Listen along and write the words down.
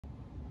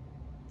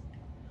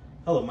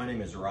Hello, my name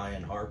is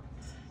Ryan Harp,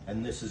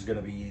 and this is going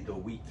to be the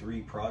week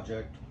 3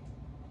 project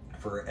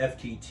for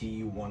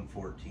FTT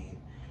 114.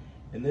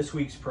 In this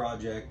week's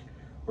project,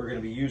 we're going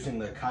to be using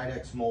the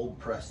Kydex mold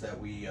press that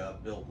we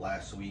built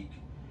last week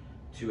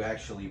to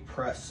actually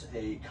press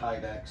a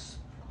Kydex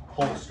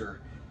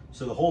holster.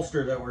 So the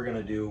holster that we're going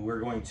to do,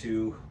 we're going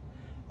to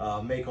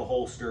make a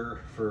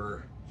holster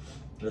for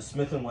the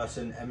Smith &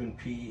 Wesson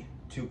M&P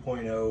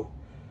 2.0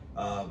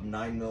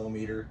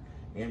 9mm,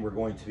 and we're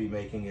going to be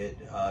making it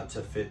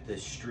to fit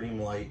this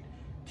Streamlight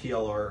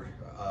TLR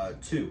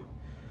 2.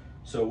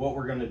 So what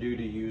we're going to do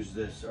to use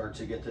this, or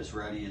to get this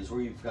ready, is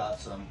we've got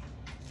some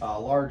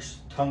large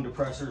tongue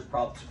depressors,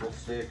 popsicle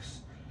sticks,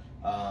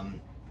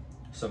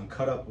 some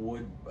cut up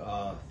wood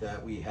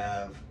that we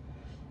have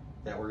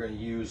that we're going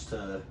to use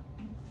to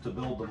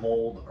build the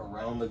mold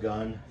around the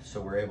gun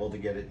so we're able to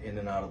get it in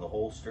and out of the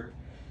holster.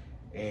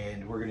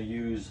 And we're going to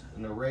use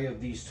an array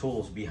of these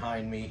tools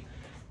behind me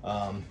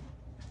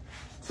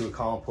to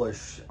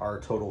accomplish our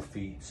total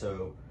feat.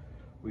 So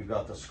we've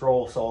got the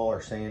scroll saw,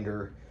 our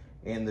sander,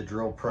 and the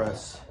drill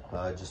press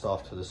just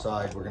off to the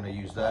side. We're going to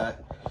use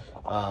that.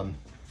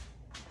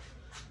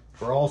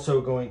 We're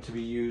also going to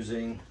be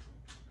using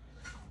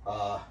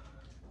my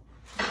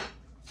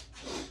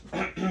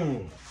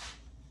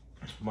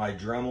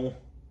Dremel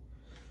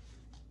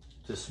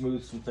to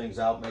smooth some things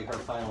out, make our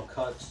final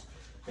cuts.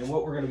 And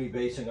what we're going to be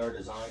basing our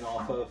design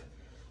off of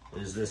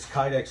is this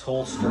Kydex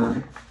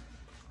holster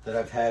that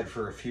I've had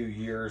for a few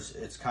years.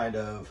 It's kind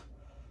of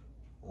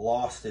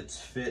lost its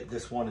fit.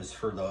 This one is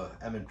for the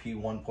M&P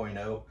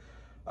 1.0,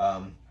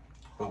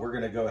 but we're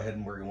going to go ahead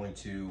and we're going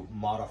to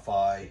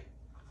modify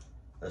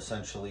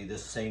essentially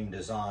this same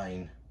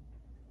design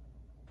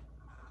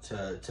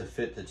to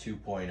fit the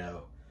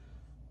 2.0.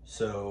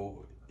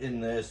 So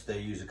in this, they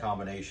use a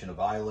combination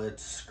of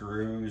eyelets,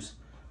 screws,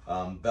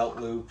 belt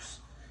loops.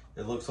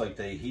 It looks like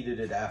they heated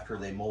it after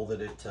they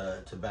molded it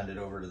to bend it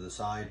over to the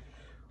side.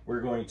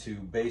 We're going to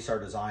base our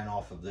design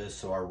off of this,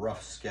 so our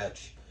rough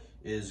sketch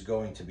is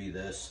going to be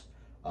this.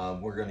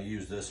 We're going to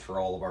use this for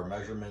all of our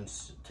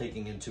measurements,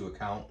 taking into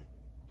account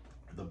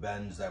the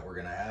bends that we're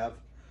going to have.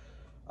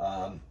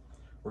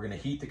 We're going to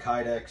heat the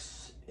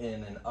Kydex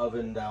in an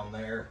oven down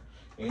there,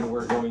 and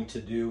we're going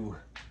to do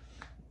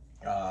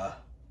the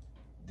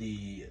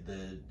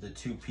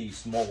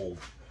two-piece mold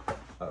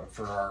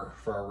for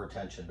our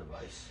retention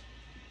device.